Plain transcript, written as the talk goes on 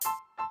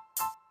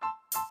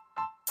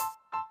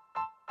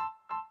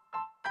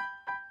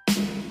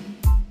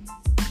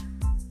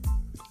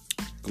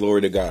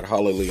Glory to God.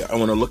 Hallelujah. I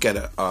want to look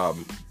at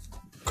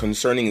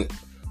concerning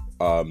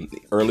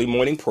early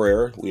morning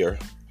prayer. We are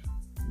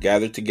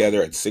gathered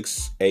together at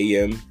 6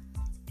 a.m.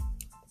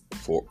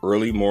 for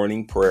early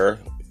morning prayer.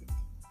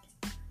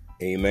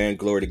 Amen.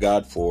 Glory to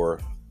God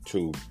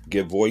to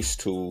give voice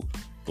to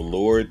the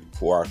Lord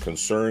for our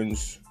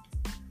concerns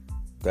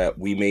that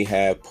we may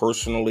have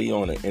personally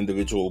on an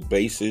individual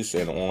basis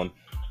and on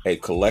a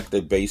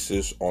collective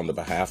basis on the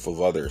behalf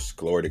of others.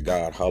 Glory to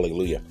God.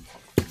 Hallelujah.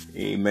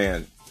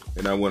 Amen.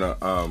 And I want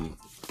to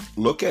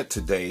look at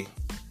today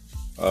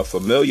a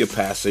familiar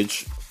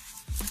passage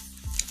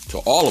to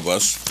all of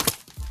us.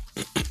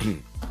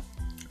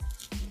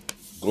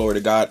 Glory to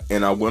God.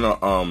 And I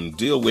want to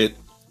deal with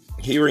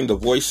hearing the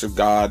voice of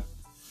God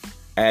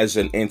as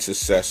an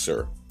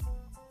intercessor.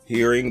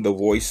 Hearing the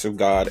voice of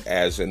God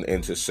as an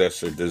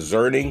intercessor.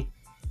 Discerning,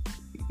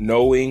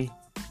 knowing,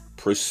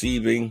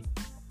 perceiving,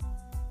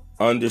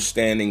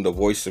 understanding the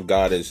voice of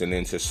God as an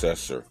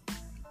intercessor.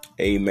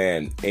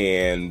 Amen.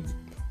 And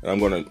I'm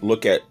going to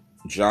look at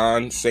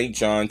St.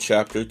 John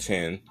chapter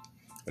 10,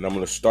 and I'm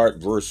going to start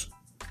verse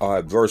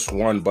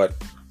 1,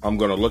 but I'm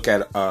going to look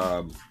at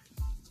a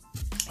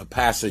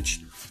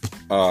passage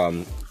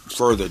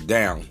further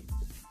down.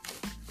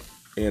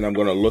 And I'm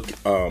going to look,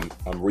 I'm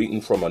reading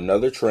from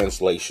another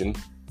translation,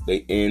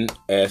 the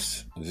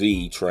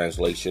NSV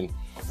translation,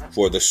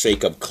 for the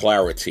sake of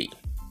clarity.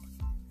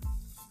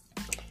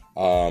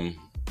 And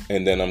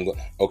then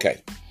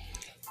okay.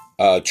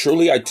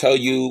 Truly I tell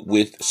you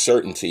with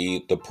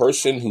certainty, the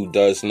person who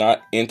does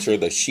not enter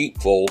the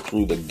sheepfold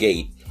through the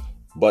gate,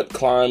 but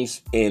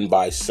climbs in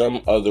by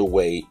some other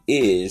way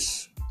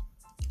is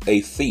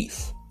a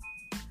thief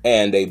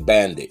and a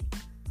bandit.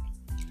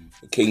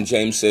 King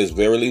James says,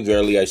 Verily,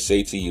 verily, I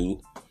say to you,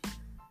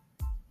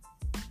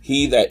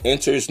 he that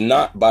enters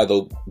not by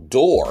the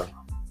door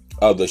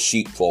of the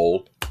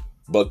sheepfold,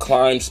 but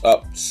climbs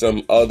up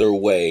some other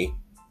way,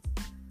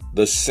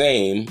 the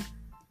same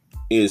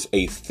is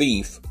a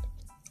thief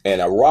and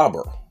a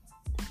robber.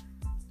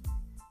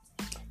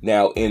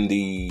 Now, in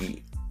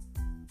the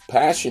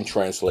Passion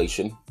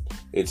Translation,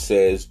 it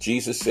says,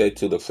 Jesus said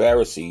to the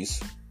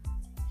Pharisees,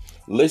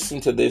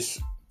 listen to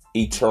this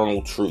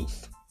eternal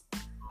truth.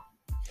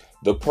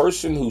 The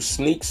person who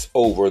sneaks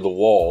over the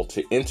wall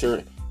to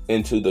enter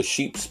into the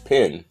sheep's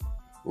pen,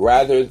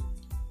 rather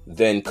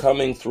than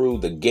coming through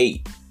the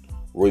gate,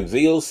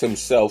 reveals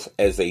himself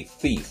as a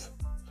thief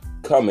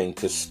coming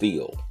to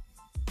steal.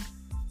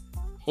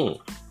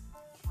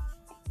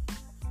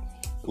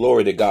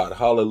 Glory to God.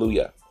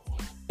 Hallelujah.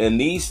 In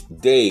these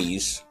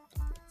days,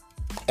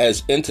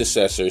 as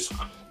intercessors,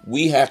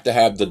 we have to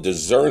have the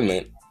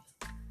discernment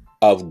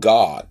of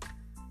God,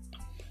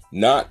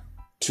 not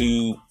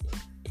to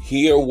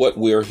hear what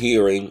we're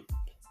hearing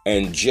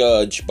and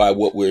judge by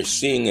what we're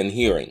seeing and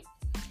hearing.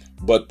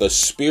 But the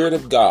Spirit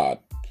of God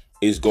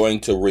is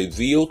going to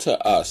reveal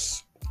to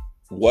us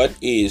what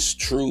is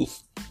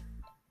truth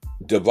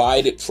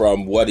divided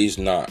from what is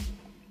not.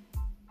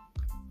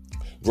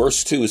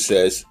 Verse 2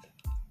 says,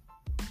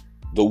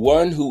 the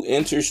one who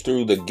enters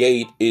through the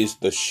gate is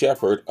the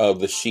shepherd of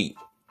the sheep.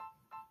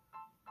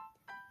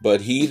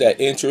 But he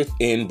that entereth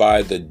in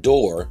by the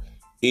door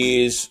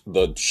is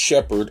the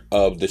shepherd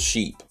of the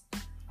sheep.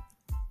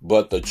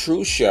 But the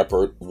true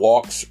shepherd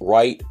walks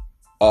right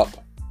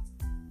up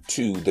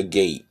to the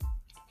gate.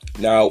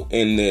 Now,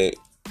 in the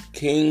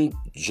King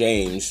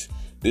James,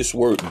 this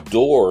word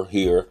door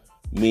here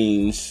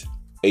means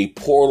a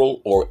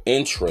portal or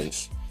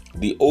entrance,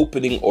 the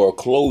opening or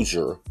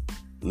closure,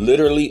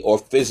 literally or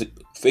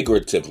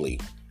figuratively,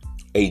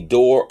 a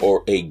door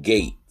or a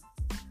gate.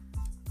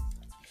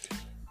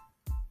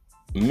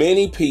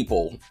 Many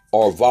people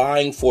are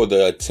vying for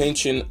the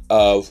attention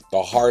of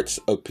the hearts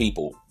of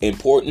people,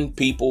 important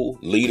people,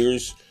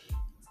 leaders,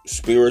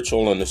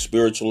 spiritual on the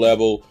spiritual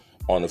level,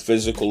 on a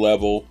physical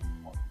level,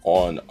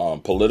 on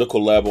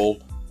political level,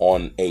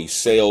 on a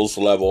sales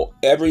level.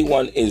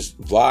 Everyone is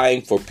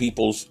vying for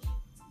people's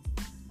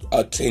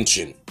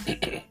attention.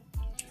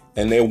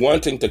 And they're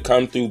wanting to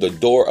come through the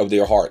door of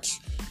their hearts,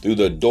 through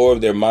the door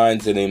of their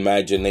minds and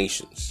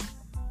imaginations.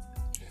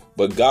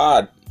 But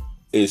God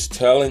is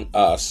telling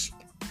us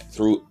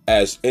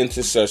as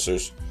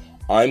intercessors,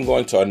 I'm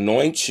going to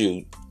anoint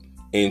you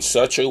in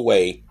such a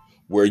way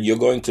where you're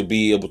going to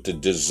be able to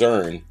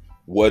discern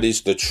what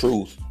is the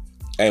truth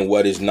and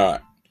what is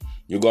not.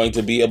 You're going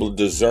to be able to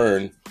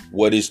discern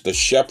what is the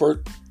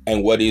shepherd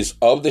and what is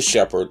of the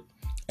shepherd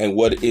and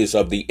what is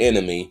of the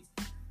enemy,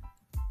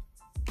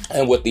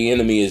 and what the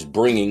enemy is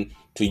bringing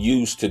to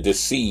use to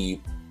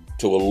deceive,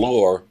 to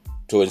allure,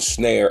 to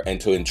ensnare,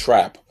 and to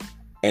entrap,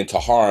 and to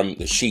harm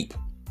the sheep.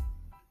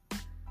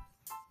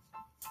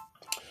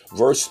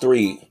 Verse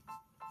 3,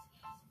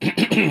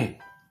 it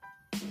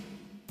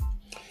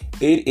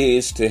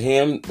is to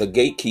him the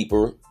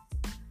gatekeeper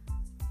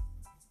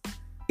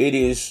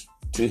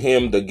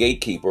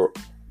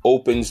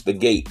opens the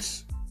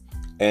gates,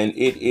 and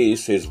it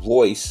is his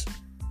voice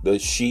the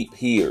sheep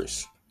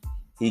hears.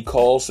 He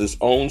calls his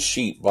own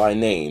sheep by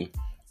name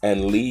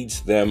and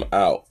leads them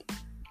out.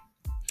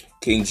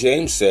 King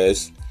James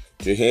says,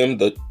 To him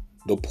the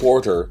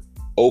porter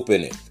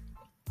openeth,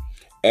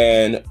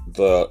 and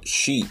the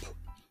sheep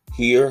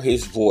hear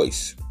his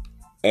voice,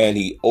 and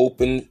he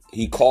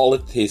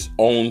calleth his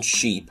own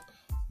sheep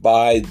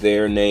by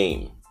their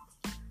name.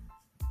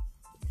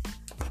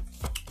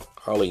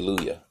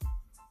 Hallelujah.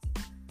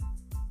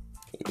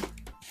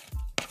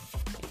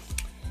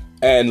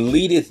 And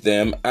leadeth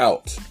them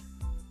out.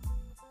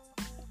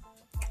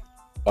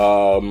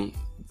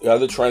 The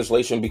other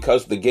translation,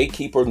 because the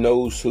gatekeeper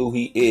knows who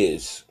he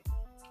is,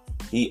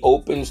 he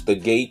opens the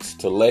gates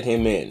to let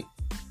him in,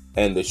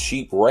 and the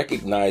sheep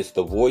recognize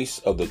the voice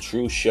of the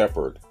true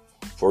shepherd,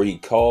 for he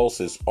calls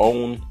his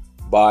own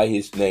by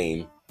his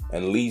name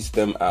and leads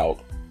them out,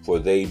 for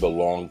they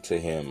belong to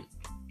him.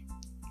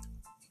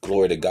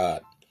 Glory to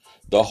God.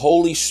 The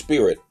Holy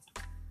Spirit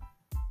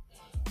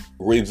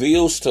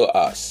reveals to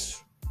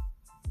us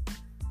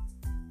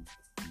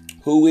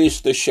who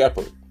is the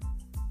shepherd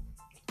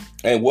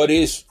and what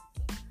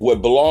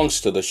belongs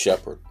to the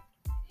shepherd.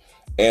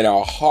 And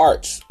our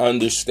hearts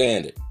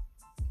understand it.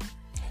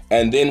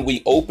 And then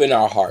we open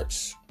our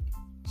hearts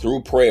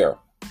through prayer.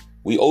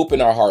 We open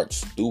our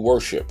hearts through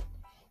worship.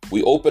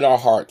 We open our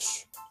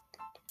hearts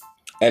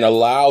and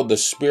allow the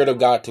Spirit of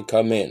God to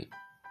come in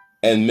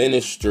and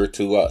minister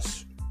to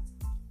us.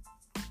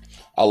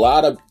 A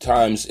lot of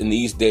times in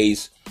these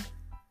days,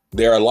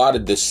 there are a lot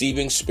of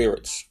deceiving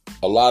spirits,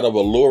 a lot of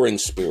alluring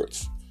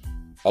spirits,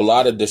 a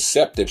lot of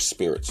deceptive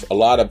spirits, a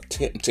lot of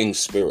tempting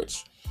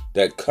spirits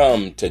that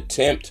come to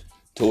tempt,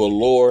 to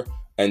allure,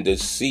 and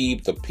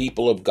deceive the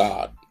people of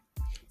God.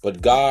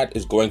 But God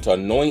is going to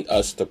anoint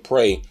us to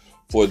pray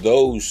for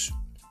those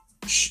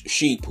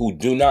sheep who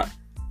do not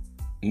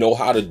know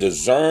how to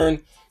discern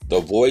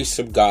the voice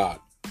of God,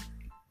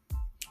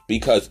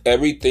 because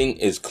everything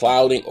is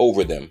clouding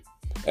over them.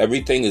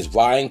 Everything is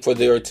vying for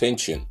their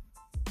attention.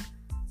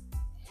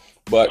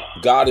 But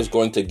God is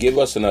going to give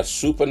us a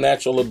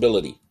supernatural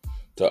ability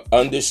to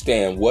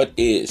understand what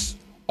is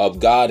of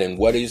God and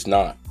what is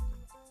not.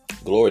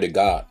 Glory to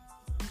God.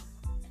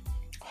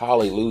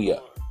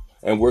 Hallelujah.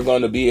 And we're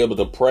going to be able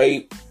to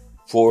pray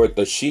for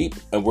the sheep,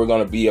 and we're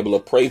going to be able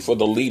to pray for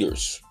the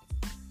leaders,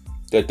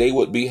 that they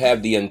would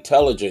have the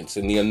intelligence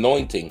and the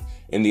anointing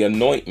and the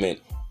anointment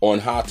on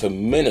how to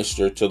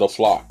minister to the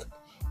flock,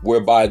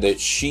 whereby the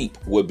sheep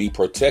would be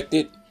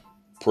protected,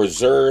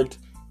 preserved,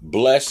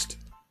 blessed,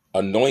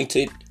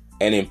 anointed,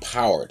 and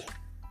empowered.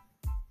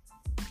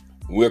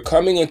 We're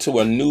coming into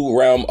a new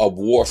realm of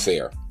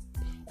warfare,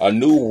 a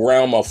new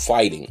realm of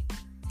fighting,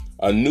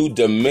 a new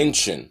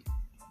dimension.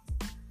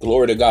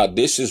 Glory to God.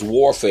 This is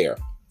warfare.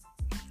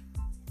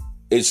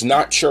 It's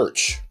not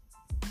church.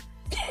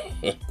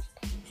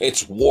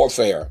 It's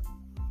warfare.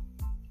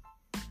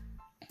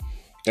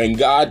 And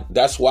God,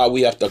 that's why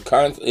we have to,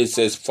 it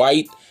says,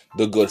 fight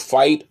the good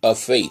fight of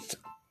faith.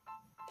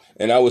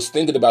 And I was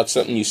thinking about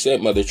something you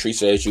said, Mother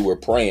Teresa, as you were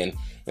praying,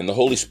 and the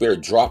Holy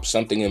Spirit dropped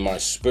something in my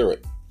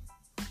spirit.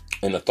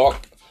 And the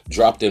thought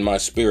dropped in my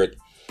spirit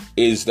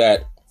is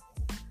that,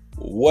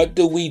 what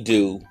do we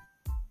do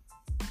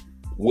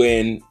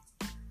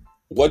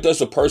what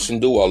does a person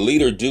do, or a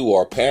leader do,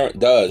 or a parent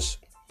does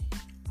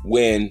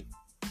when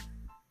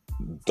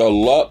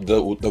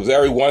the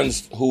very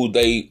ones who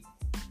they,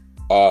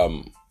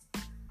 how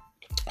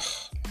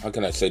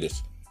can I say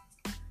this?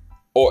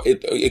 Or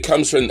it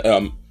comes from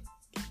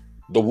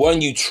the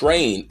one you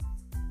trained,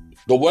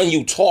 the one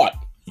you taught,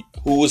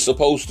 who was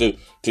supposed to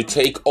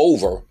take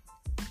over.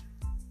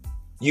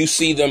 You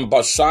see them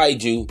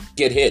beside you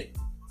get hit.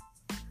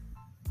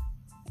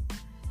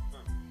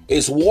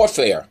 It's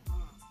warfare.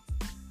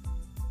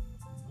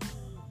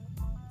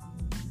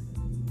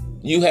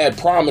 You had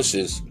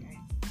promises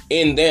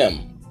in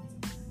them,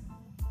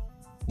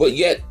 but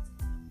yet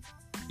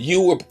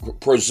you were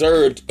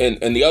preserved,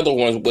 and the other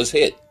one was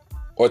hit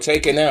or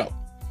taken out.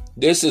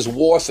 This is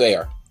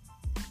warfare.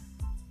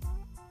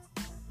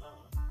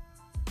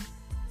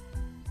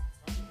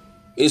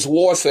 It's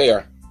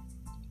warfare.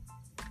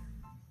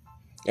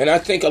 And I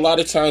think a lot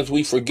of times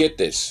we forget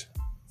this.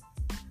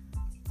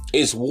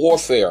 It's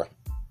warfare.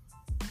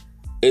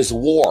 It's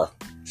war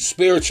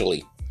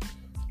spiritually.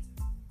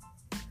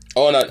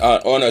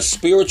 On a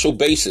spiritual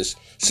basis.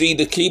 See,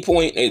 the key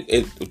point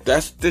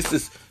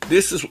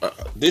this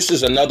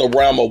is another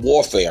realm of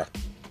warfare.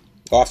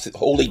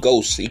 Holy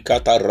Ghost.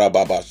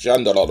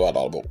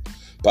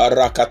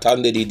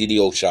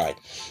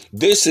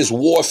 This is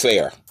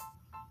warfare.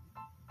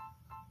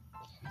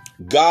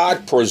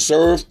 God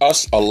preserved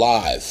us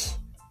alive.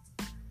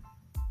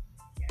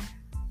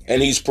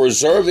 And he's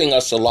preserving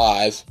us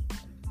alive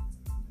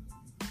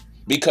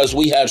because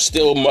we have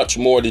still much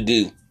more to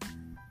do.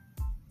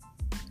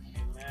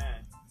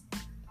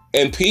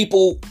 And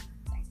people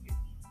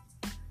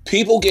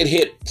get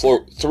hit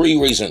for three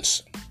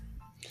reasons.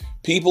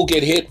 People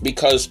get hit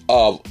because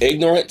of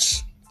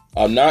ignorance,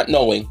 of not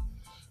knowing.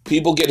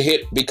 People get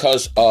hit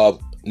because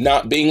of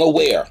not being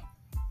aware.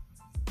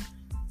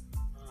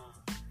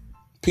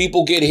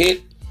 People get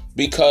hit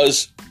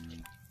because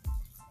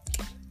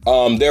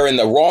they're in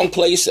the wrong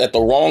place at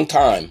the wrong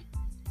time.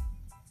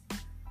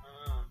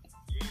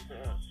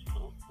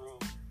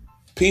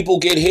 People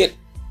get hit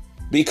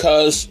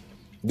because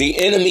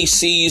the enemy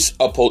sees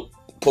a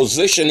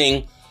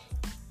positioning,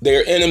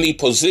 their enemy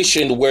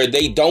positioned where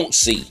they don't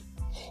see.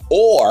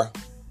 Or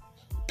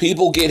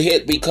people get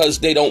hit because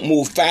they don't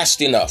move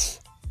fast enough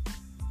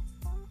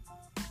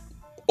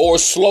or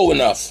slow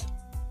enough.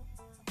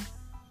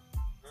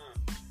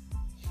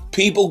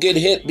 People get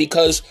hit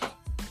because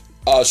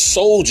a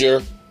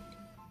soldier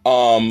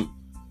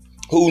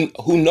who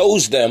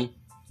knows them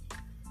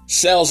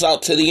sells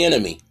out to the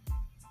enemy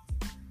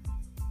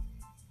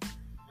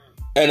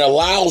and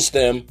allows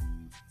them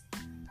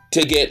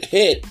to get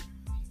hit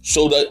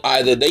so that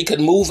either they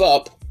can move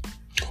up,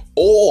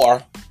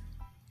 or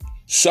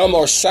some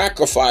are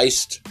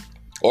sacrificed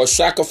or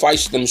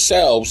sacrifice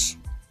themselves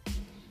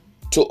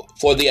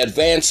for the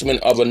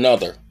advancement of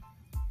another.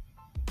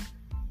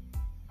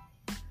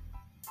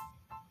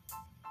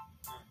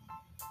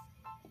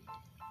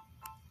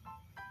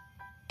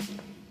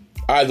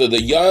 Either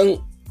the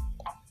young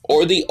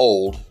or the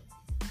old.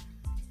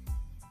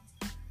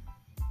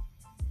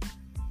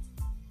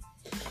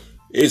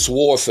 It's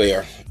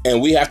warfare,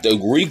 and we have to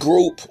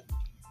regroup.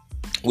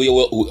 We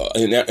will,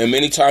 and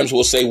many times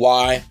we'll say,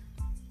 why?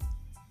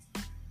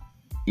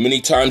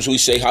 Many times we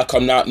say, how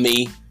come not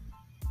me?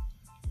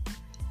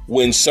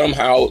 When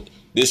somehow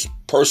this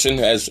person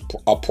has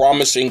a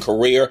promising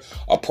career,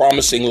 a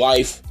promising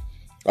life,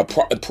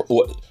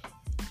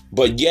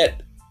 but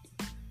yet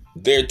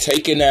they're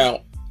taken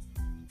out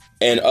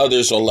and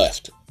others are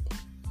left.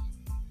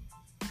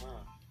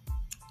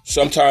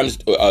 Sometimes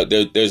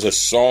there's a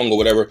song or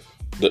whatever,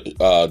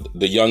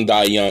 the young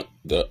die young,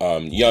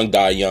 young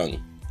die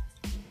young.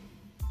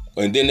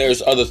 And then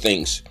there's other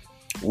things.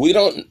 We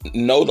don't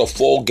know the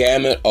full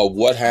gamut of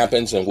what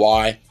happens and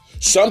why.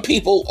 Some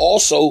people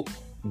also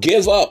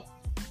give up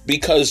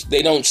because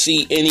they don't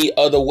see any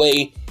other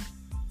way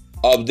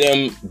of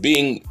them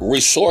being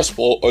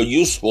resourceful or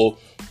useful,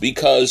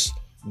 because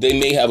they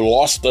may have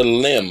lost a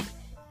limb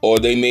or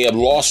they may have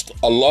lost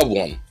a loved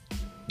one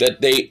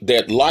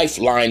that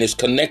lifeline is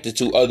connected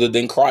to other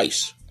than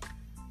Christ.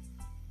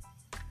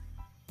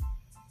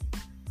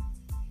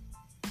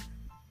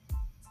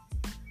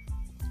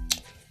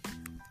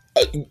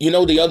 I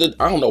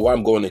don't know why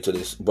I'm going into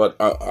this, but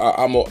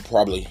I'm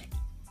probably,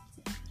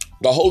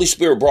 the Holy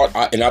Spirit brought,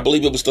 and I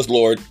believe it was the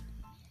Lord,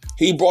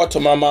 He brought to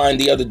my mind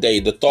the other day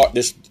the thought,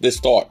 this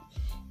thought: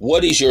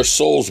 what is your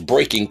soul's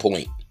breaking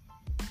point?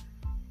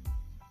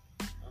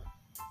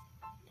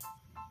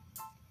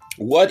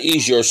 What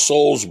is your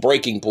soul's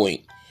breaking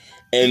point?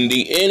 And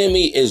the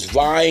enemy is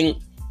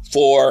vying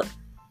for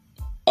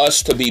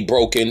us to be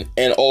broken,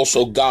 and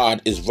also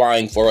God is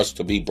vying for us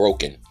to be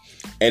broken.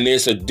 And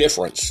there's a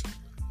difference.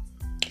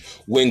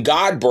 When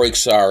God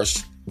breaks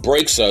us,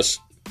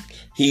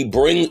 He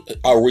brings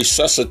a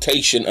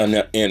resuscitation and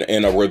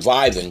a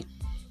reviving,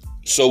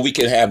 so we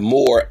can have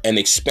more and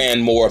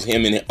expand more of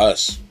Him in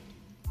us.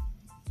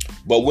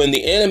 But when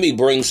the enemy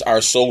brings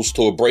our souls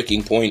to a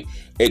breaking point,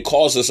 it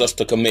causes us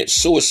to commit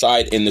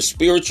suicide in the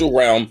spiritual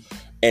realm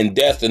and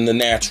death in the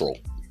natural.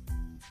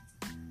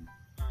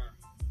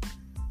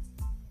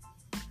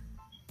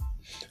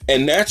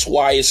 And that's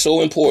why it's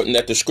so important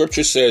that the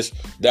scripture says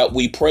that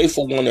we pray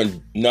for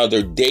one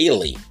another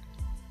daily,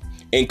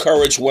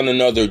 encourage one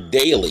another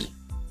daily,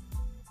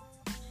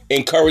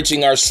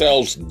 encouraging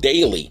ourselves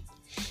daily,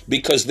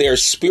 because there are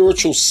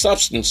spiritual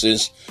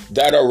substances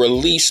that are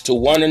released to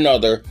one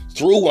another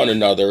through one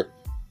another,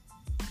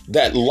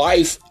 that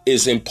life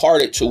is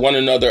imparted to one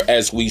another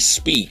as we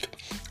speak.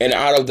 And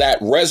out of that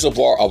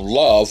reservoir of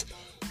love,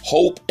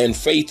 hope and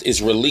faith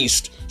is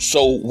released,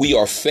 so we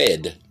are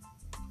fed.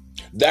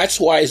 That's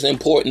why it's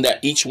important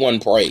that each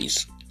one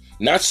prays.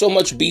 Not so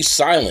much be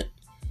silent.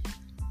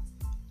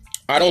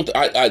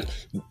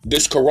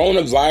 This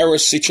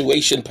coronavirus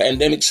situation,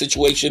 pandemic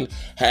situation,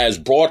 has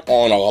brought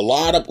on a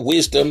lot of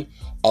wisdom,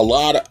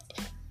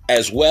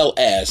 as well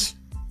as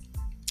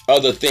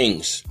other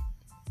things.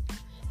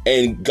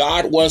 And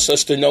God wants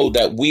us to know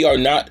that we are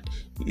not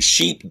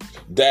sheep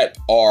that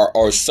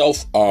are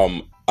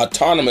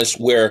self-autonomous,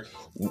 where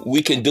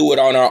we can do it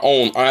on our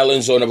own,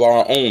 islands of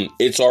our own.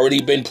 It's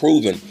already been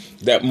proven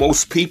that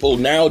most people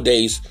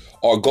nowadays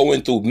are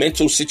going through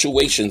mental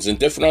situations and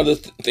different other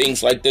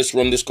things like this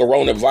from this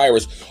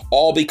coronavirus,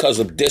 all because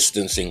of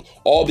distancing,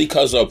 all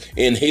because of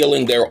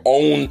inhaling their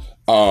own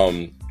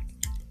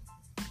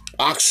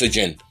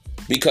oxygen,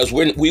 because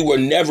we were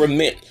never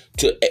meant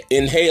to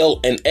inhale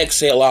and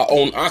exhale our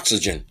own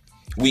oxygen.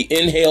 We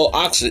inhale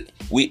oxygen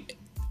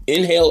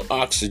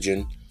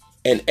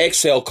and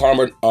exhale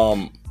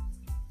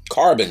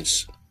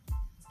carbons,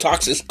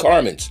 toxic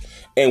carbons.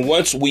 And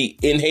once we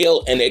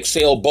inhale and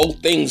exhale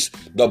both things,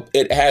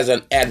 it has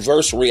an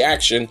adverse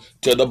reaction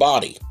to the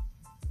body.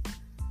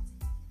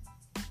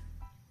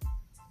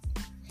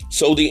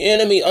 So the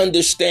enemy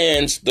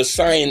understands the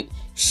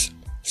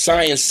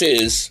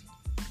sciences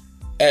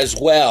as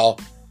well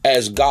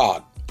as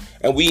God.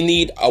 And we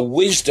need a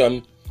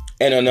wisdom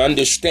and an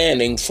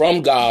understanding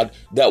from God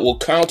that will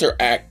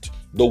counteract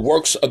the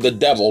works of the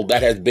devil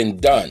that has been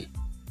done.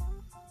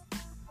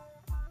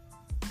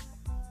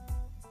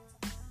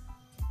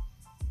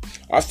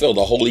 I feel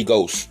the Holy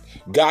Ghost.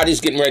 God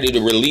is getting ready to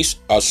release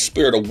a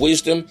spirit of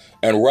wisdom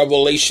and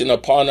revelation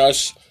upon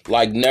us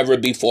like never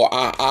before.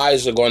 Our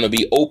eyes are going to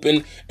be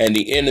open, and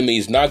the enemy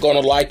is not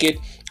going to like it.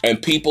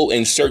 And people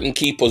in certain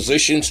key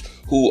positions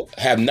who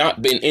have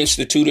not been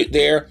instituted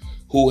there,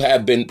 who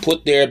have been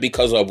put there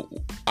because of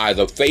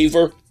either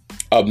favor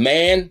of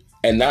man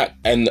and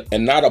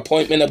not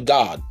appointment of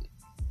God.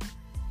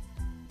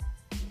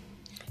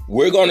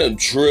 We're going to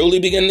truly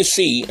begin to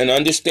see and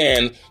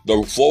understand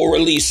the full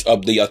release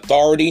of the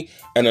authority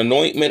and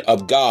anointment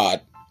of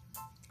God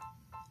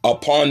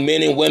upon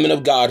men and women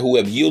of God who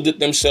have yielded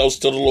themselves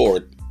to the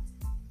Lord.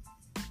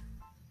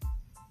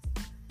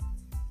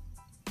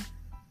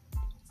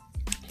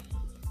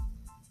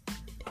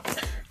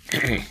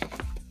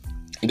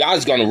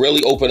 God's going to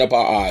really open up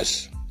our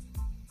eyes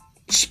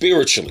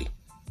spiritually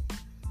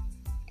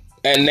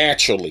and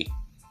naturally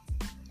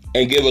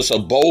and give us a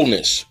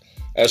boldness,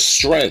 a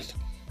strength,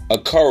 a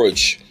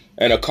courage,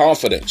 and a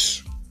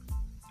confidence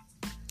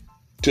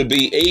to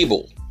be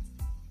able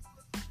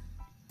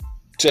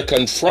to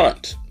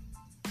confront,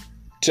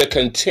 to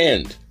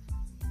contend,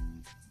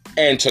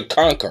 and to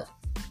conquer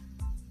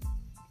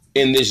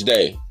in this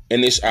day,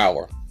 in this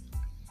hour.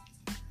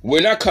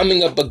 We're not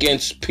coming up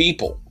against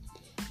people.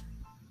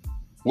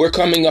 We're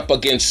coming up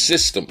against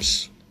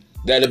systems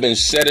that have been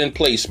set in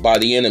place by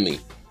the enemy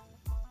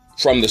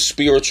from the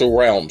spiritual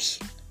realms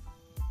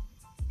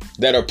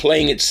that are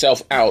playing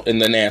itself out in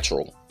the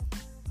natural.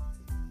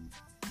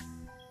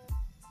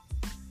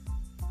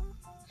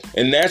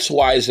 And that's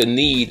why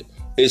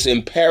it's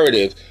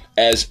imperative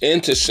as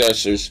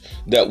intercessors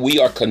that we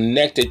are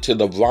connected to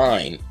the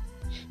vine,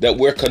 that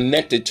we're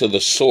connected to the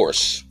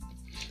source,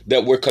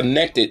 that we're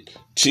connected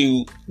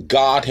to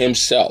God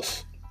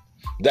himself,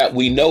 that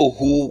we know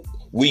who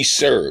we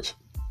serve,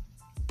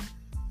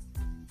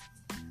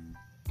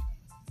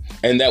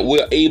 and that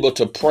we're able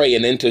to pray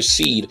and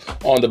intercede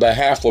on the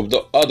behalf of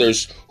the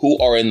others who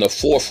are in the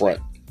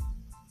forefront.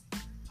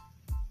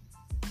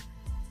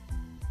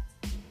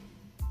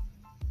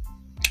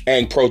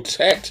 And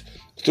protect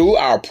through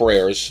our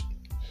prayers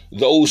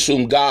those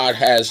whom God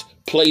has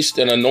placed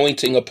an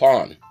anointing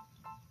upon.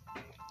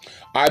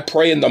 I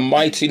pray in the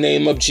mighty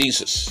name of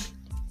Jesus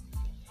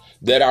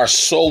that our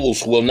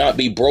souls will not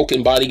be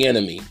broken by the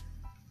enemy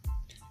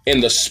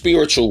in the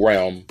spiritual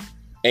realm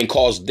and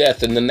cause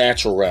death in the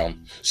natural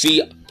realm.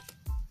 See,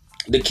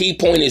 the key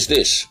point is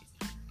this.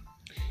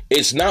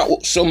 It's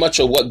not so much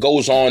of what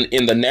goes on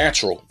in the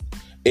natural.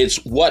 It's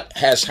what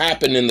has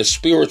happened in the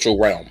spiritual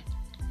realm.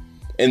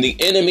 And the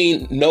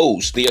enemy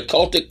knows, the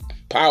occultic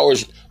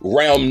powers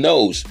realm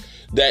knows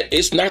that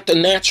it's not the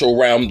natural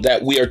realm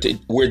that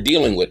we're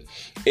dealing with.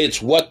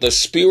 It's what the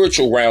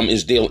spiritual realm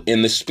is dealing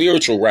in the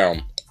spiritual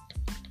realm.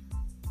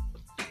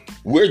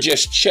 We're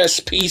just chess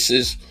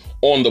pieces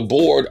on the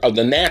board of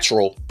the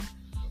natural,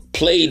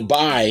 played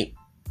by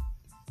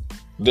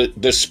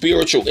the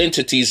spiritual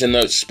entities in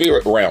the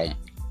spirit realm.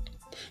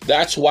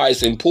 That's why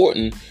it's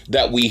important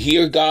that we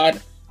hear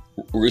God,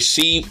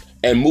 receive,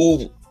 and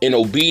move in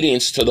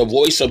obedience to the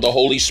voice of the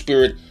Holy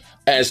Spirit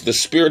as the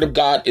Spirit of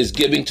God is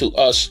giving to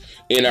us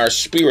in our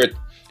spirit.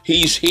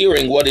 He's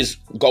hearing what is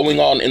going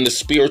on in the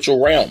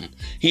spiritual realm.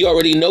 He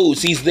already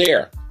knows he's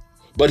there,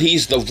 but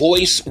he's the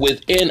voice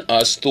within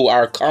us through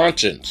our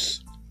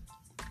conscience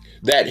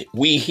that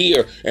we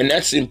hear. And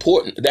that's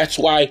important. That's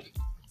why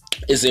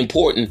it's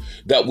important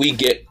that we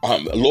get,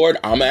 Lord,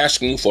 I'm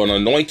asking for an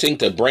anointing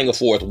to bring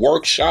forth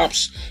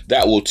workshops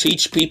that will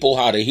teach people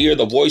how to hear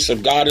the voice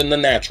of God in the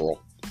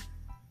natural.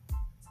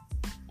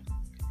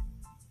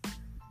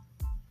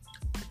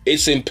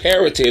 It's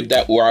imperative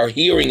that our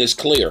hearing is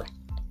clear,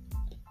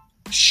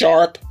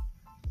 sharp,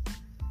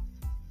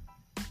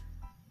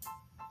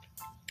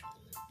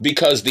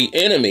 because the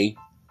enemy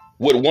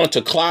would want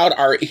to cloud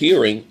our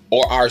hearing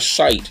or our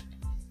sight.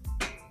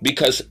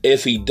 Because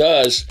if he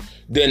does,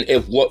 then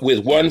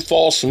with one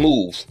false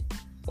move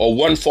or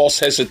one false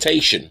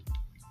hesitation,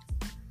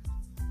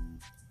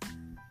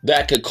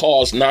 that could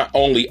cause not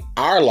only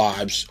our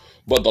lives,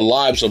 but the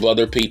lives of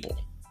other people.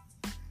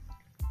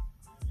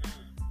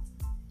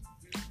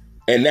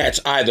 And that's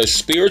either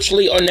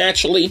spiritually or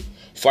naturally,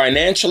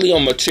 financially or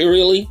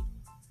materially,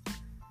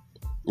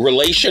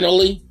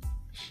 relationally.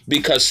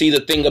 Because see,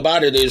 the thing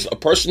about it is a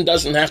person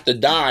doesn't have to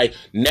die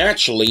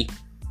naturally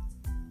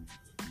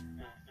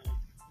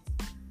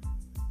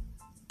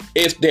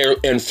if their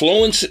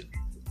influence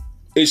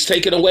is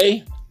taken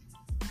away,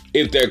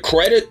 if their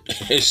credit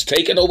is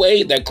taken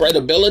away, their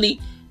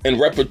credibility and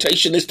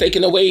reputation is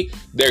taken away,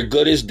 their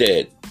good is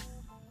dead.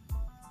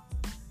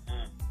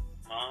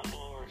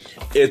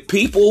 If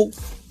people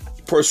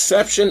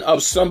perception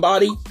of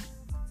somebody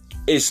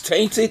is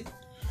tainted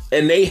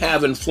and they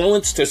have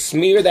influence to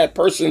smear that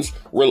person's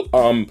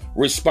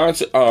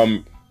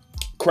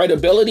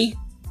credibility,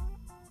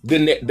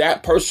 then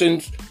that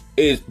person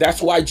is.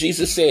 That's why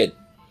Jesus said,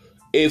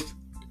 if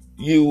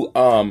your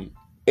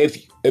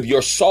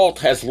salt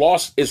has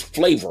lost its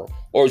flavor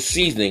or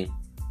seasoning,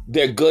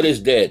 their good is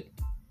dead.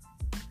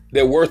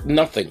 They're worth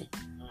nothing.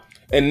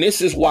 And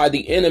this is why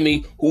the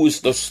enemy, who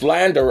is the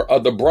slanderer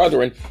of the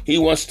brethren, he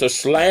wants to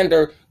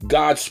slander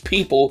God's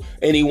people,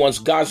 and he wants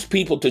God's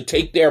people to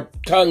take their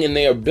tongue and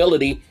their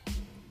ability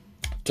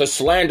to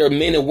slander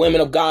men and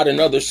women of God and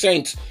other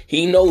saints.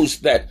 He knows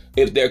that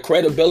if their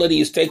credibility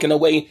is taken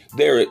away,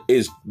 their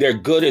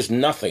good is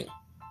nothing.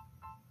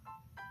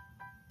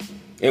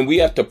 And we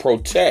have to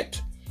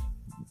protect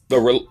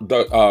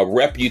the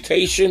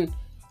reputation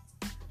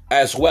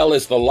as well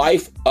as the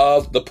life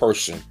of the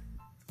person.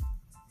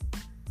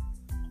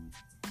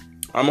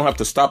 I'm gonna have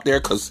to stop there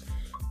because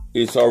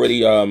it's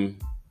already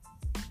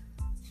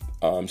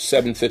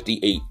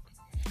 7:58.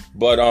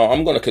 But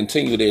I'm gonna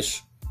continue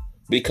this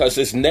because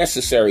it's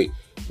necessary.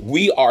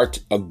 We are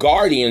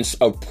guardians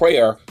of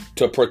prayer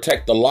to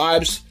protect the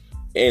lives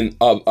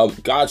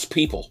of God's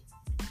people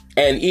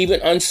and even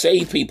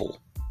unsaved people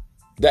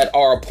that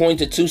are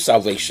appointed to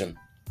salvation.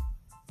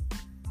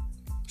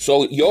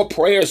 So your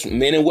prayers,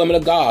 men and women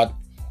of God,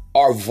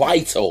 are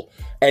vital.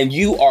 And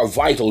you are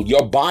vital.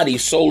 Your body,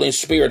 soul, and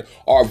spirit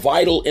are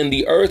vital in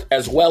the earth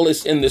as well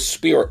as in the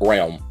spirit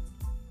realm.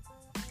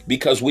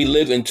 Because we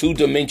live in two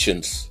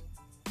dimensions.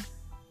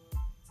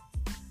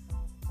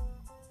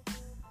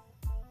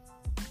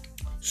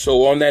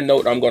 So on that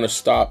note, I'm going to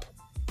stop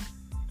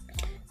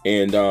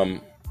and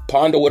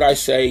ponder what I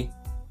say.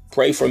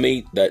 Pray for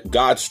me that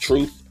God's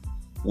truth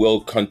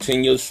will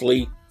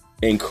continuously,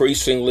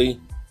 increasingly,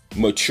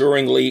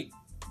 maturingly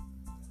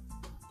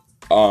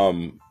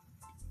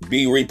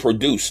be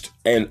reproduced,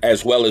 and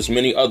as well as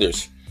many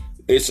others.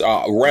 It's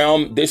a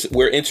realm.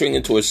 We're entering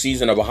into a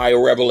season of a higher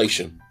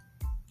revelation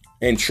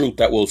and truth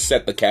that will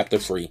set the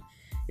captive free.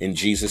 In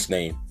Jesus'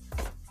 name.